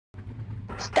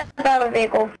Step out of the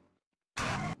vehicle.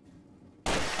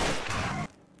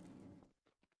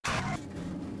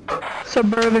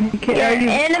 Suburban, You're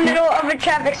in the middle of a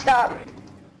traffic stop.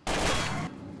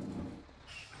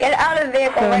 Get out of the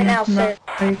vehicle right now, sir.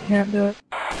 No, you can't do it.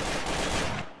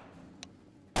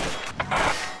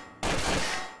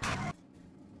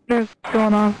 What's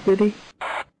going on, Diddy?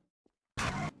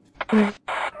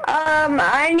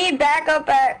 I need backup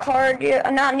at car dealer,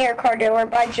 not near car dealer,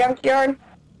 by junkyard.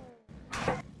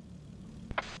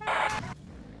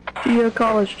 Geo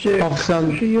college chick.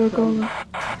 Awesome. Geo college.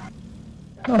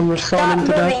 I'm responding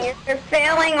to that. Stop moving, you're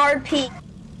failing RP.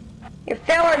 You're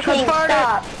failing RP,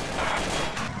 stop.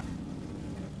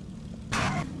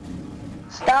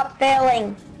 Stop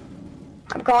failing.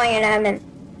 I'm calling an admin.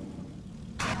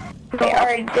 He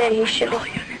already did, he should be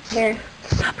here.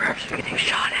 Suburbs are getting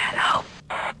shot at, help.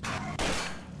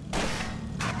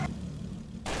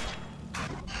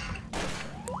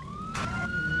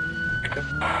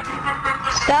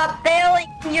 Stop failing!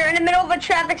 You're in the middle of a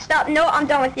traffic stop. No, I'm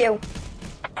done with you.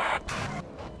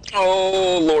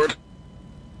 Oh, Lord.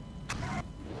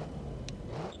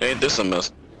 Ain't this a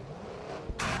mess?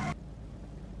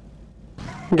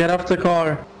 Get off the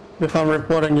car if I'm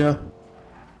reporting you.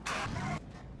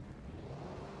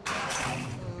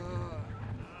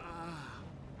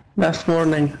 Last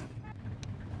warning.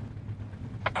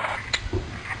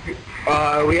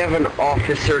 We have an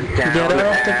officer down Get out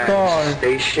of the car. at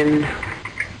station.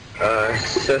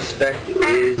 Suspect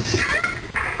is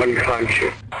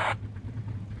unconscious.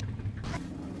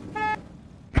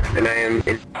 And I am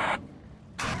in...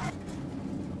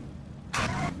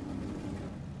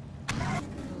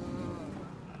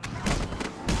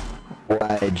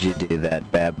 Why'd you do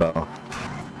that, Babbo?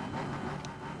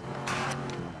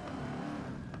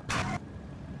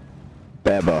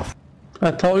 Babbo.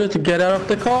 I told you to get out of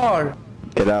the car.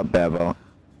 Get out, Babbo.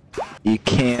 You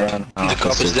can't. The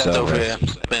cop is dead over here.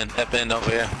 Step in over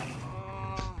here.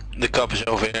 The cop is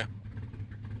over here.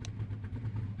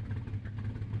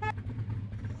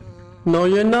 No,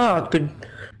 you're not. The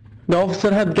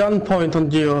officer had gunpoint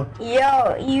on you.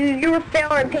 Yo, you were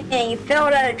failing RP. You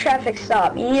failed at a traffic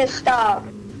stop. You need to stop.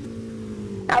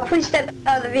 Now please step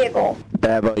out of the vehicle.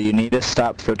 Babbo, you need to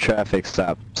stop for traffic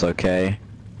stops, okay?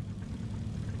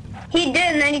 He did,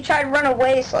 and then he tried to run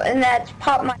away, so, and that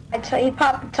popped he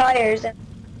popped the tires, and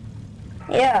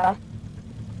yeah.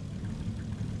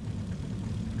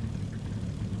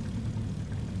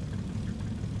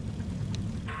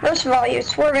 First of all, he was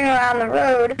swerving around the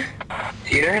road.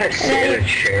 Do you know how to sit in a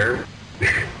chair?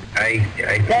 I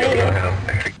don't know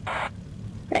how.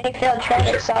 Then he failed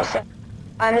traffic stop, so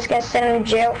I'm just gonna send him to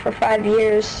jail for 5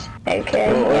 years.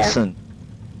 Okay, Well, yeah. listen.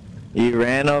 You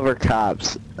ran over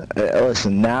cops.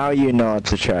 Listen, now you know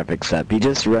it's a traffic stop. You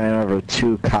just ran over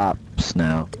 2 cops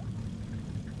now.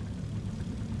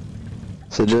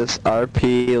 So just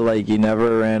RP like you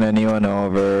never ran anyone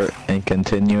over and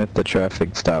continue with the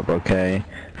traffic stop, okay?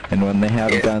 And when they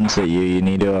have guns at you, you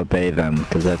need to obey them,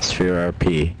 because that's for your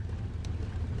RP.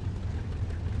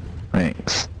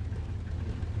 Thanks.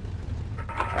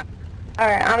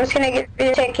 Alright, I'm just gonna get you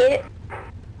a ticket.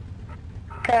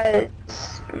 Cause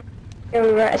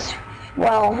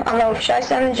well, I don't know, should I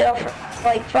send him to jail for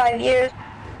like 5 years?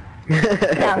 No,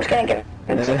 I'm just gonna give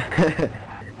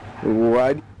him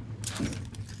What?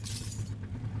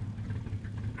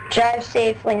 drive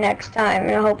safely next time,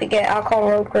 and I hope you get alcohol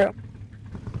road crew.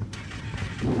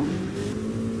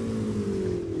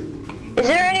 Is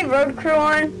there any road crew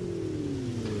on?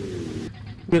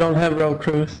 We don't have road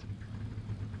crews.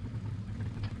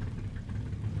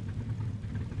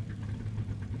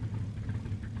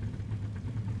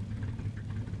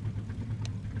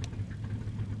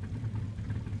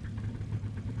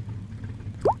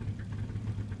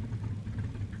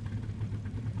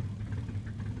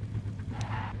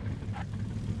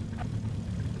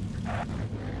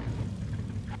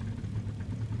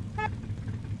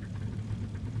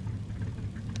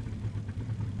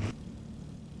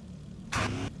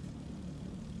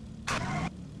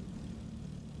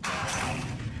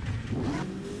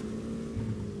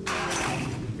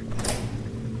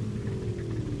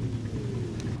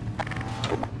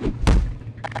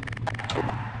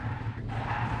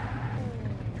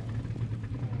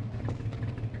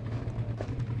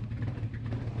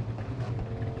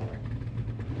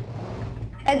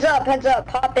 Heads up,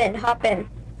 hop in. Heads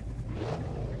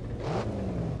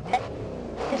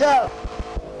up.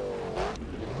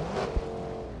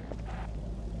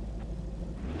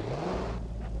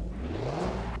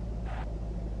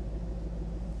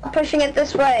 I'm pushing it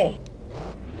this way.